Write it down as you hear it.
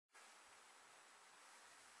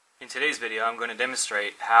In today's video, I'm going to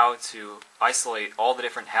demonstrate how to isolate all the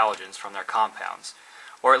different halogens from their compounds,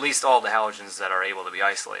 or at least all the halogens that are able to be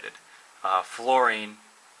isolated. Fluorine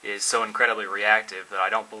is so incredibly reactive that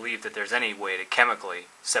I don't believe that there's any way to chemically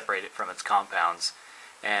separate it from its compounds,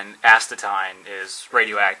 and acetine is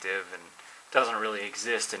radioactive and doesn't really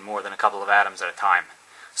exist in more than a couple of atoms at a time.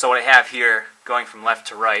 So what I have here, going from left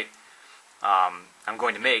to right, I'm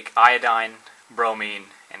going to make iodine, bromine,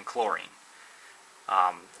 and chlorine.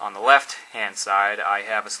 On the left hand side I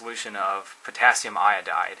have a solution of potassium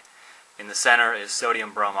iodide. In the center is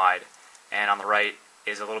sodium bromide, and on the right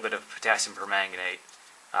is a little bit of potassium permanganate,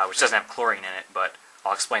 which doesn't have chlorine in it, but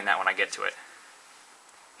I'll explain that when I get to it.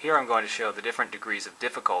 Here I'm going to show the different degrees of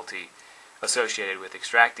difficulty associated with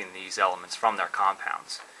extracting these elements from their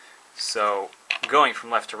compounds. So going from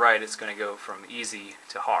left to right, it's going to go from easy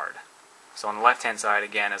to hard. So on the left hand side,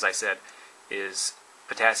 again, as I said, is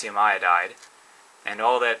potassium iodide, and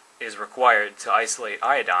all that is required to isolate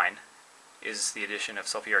iodine is the addition of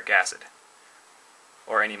sulfuric acid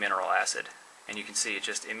or any mineral acid, and you can see it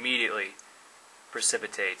just immediately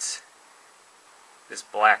precipitates this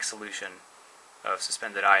black solution of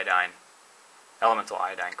suspended iodine, elemental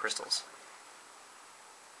iodine crystals.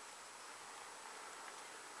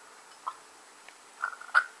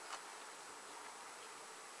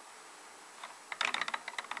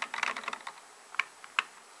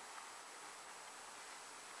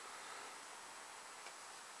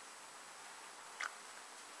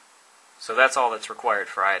 So that's all that's required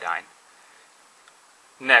for iodine.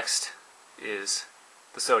 Next is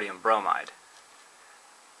the sodium bromide.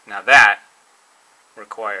 Now that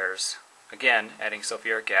requires, again, adding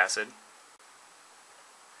sulfuric acid,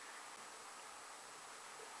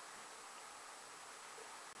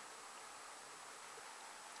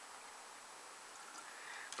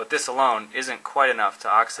 but this alone isn't quite enough to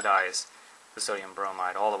oxidize the sodium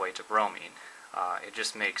bromide all the way to bromine. It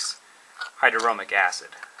just makes hydrochloric acid.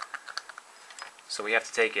 So we have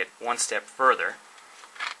to take it one step further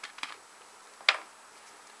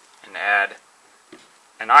and add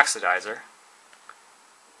an oxidizer,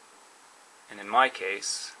 and in my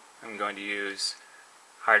case I'm going to use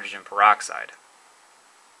hydrogen peroxide.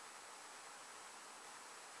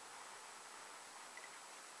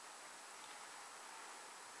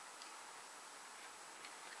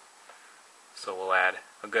 So we'll add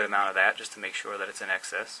a good amount of that just to make sure that it's in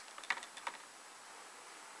excess.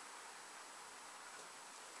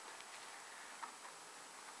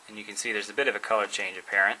 And you can see there's a bit of a color change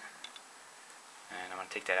apparent. And I'm going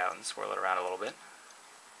to take that out and swirl it around a little bit.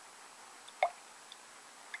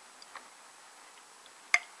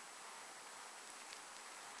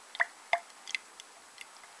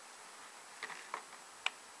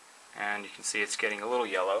 And you can see it's getting a little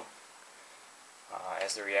yellow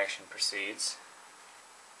as the reaction proceeds.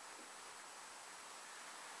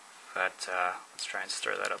 But let's try and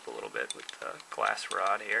stir that up a little bit with the glass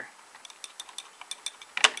rod here.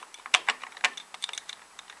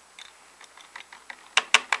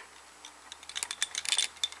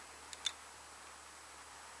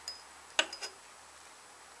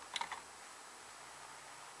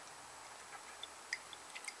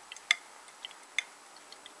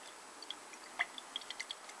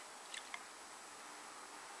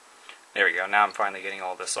 There we go. Now I'm finally getting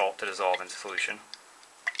all the salt to dissolve into solution.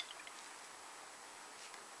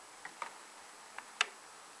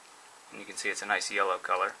 And you can see it's a nice yellow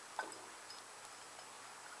color.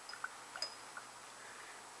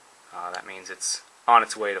 That means it's on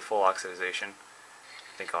its way to full oxidization.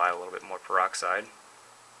 I think I'll add a little bit more peroxide.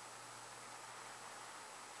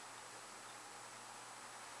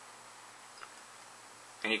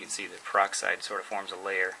 And you can see that peroxide sort of forms a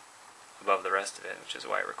layer above the rest of it, which is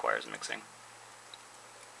why it requires mixing.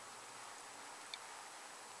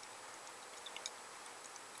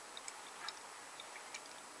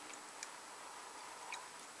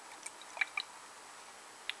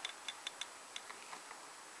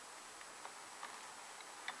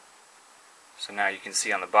 So now you can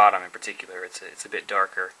see on the bottom in particular it's a bit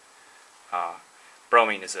darker.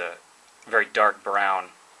 Bromine is a very dark brown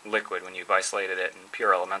liquid when you've isolated it in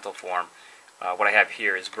pure elemental form. What I have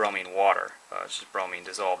here is bromine water. It's just bromine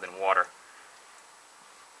dissolved in water.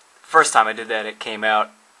 First time I did that, it came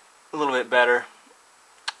out a little bit better.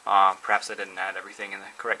 Perhaps I didn't add everything in the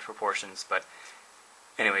correct proportions, but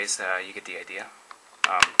anyways, you get the idea.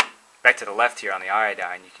 Back to the left here on the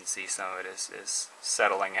iodine, you can see some of it is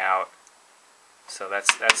settling out. So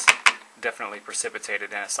that's definitely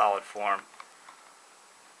precipitated in a solid form.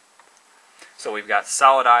 So we've got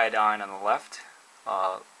solid iodine on the left,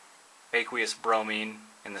 aqueous bromine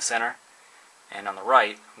in the center, and on the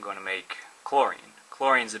right I'm going to make chlorine.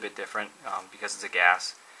 Chlorine's a bit different because it's a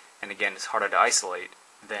gas, and again it's harder to isolate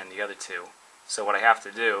than the other two. So what I have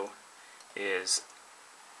to do is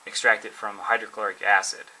extract it from hydrochloric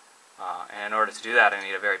acid. And in order to do that I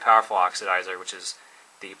need a very powerful oxidizer, which is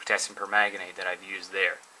the potassium permanganate that I've used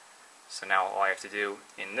there. So now all I have to do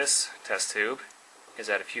in this test tube is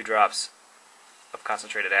add a few drops of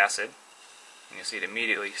concentrated acid, and you'll see it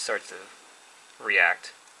immediately start to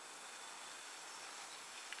react,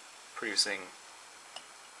 producing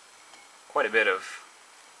quite a bit of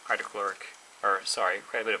quite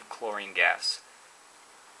a bit of chlorine gas.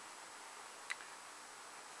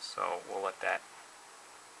 So we'll let that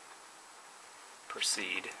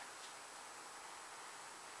proceed.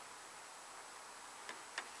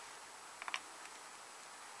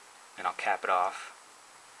 And I'll cap it off.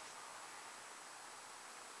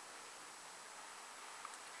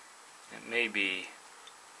 It may be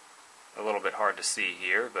a little bit hard to see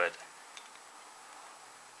here, but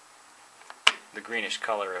the greenish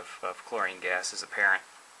color of chlorine gas is apparent.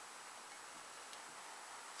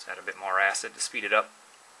 Let's add a bit more acid to speed it up.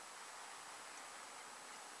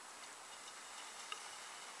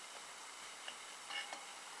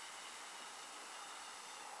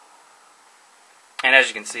 And as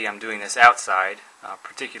you can see, I'm doing this outside,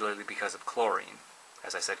 particularly because of chlorine.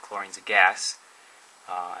 As I said, chlorine's a gas,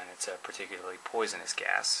 and it's a particularly poisonous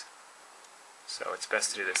gas. So it's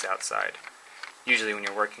best to do this outside. Usually when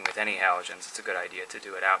you're working with any halogens, it's a good idea to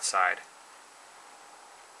do it outside.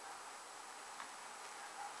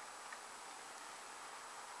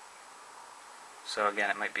 So again,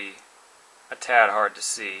 it might be a tad hard to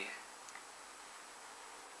see.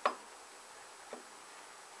 But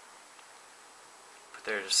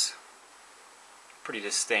there's a pretty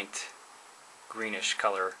distinct greenish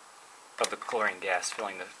color of the chlorine gas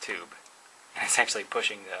filling the tube. And it's actually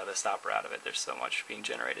pushing the stopper out of it. There's so much being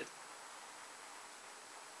generated.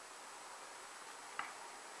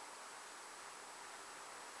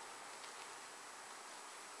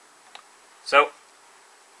 So,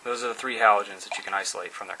 those are the three halogens that you can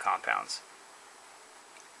isolate from their compounds.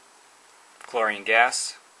 Chlorine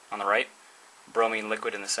gas on the right, bromine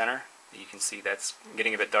liquid in the center. You can see that's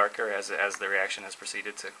getting a bit darker as the reaction has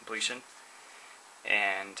proceeded to completion.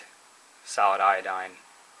 And solid iodine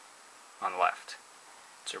on the left.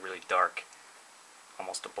 It's a really dark,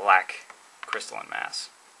 almost a black crystalline mass.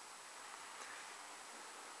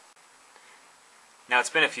 Now it's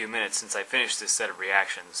been a few minutes since I finished this set of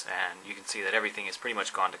reactions, and you can see that everything has pretty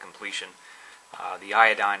much gone to completion. The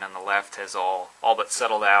iodine on the left has all but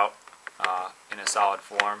settled out in a solid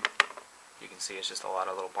form. You can see it's just a lot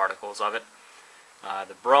of little particles of it.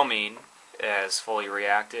 The bromine has fully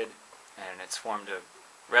reacted, and it's formed a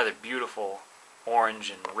rather beautiful orange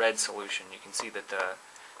and red solution. You can see that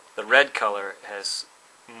the red color has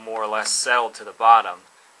more or less settled to the bottom,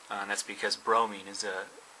 and that's because bromine is a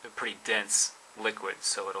pretty dense liquid,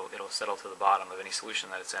 so it'll settle to the bottom of any solution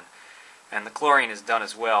that it's in. And the chlorine is done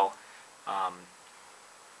as well.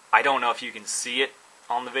 I don't know if you can see it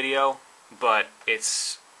on the video, but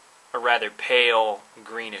it's a rather pale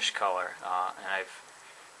greenish color, and I've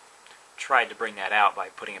tried to bring that out by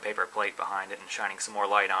putting a paper plate behind it and shining some more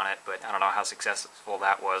light on it, but I don't know how successful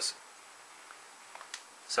that was.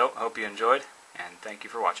 So, I hope you enjoyed, and thank you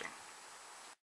for watching.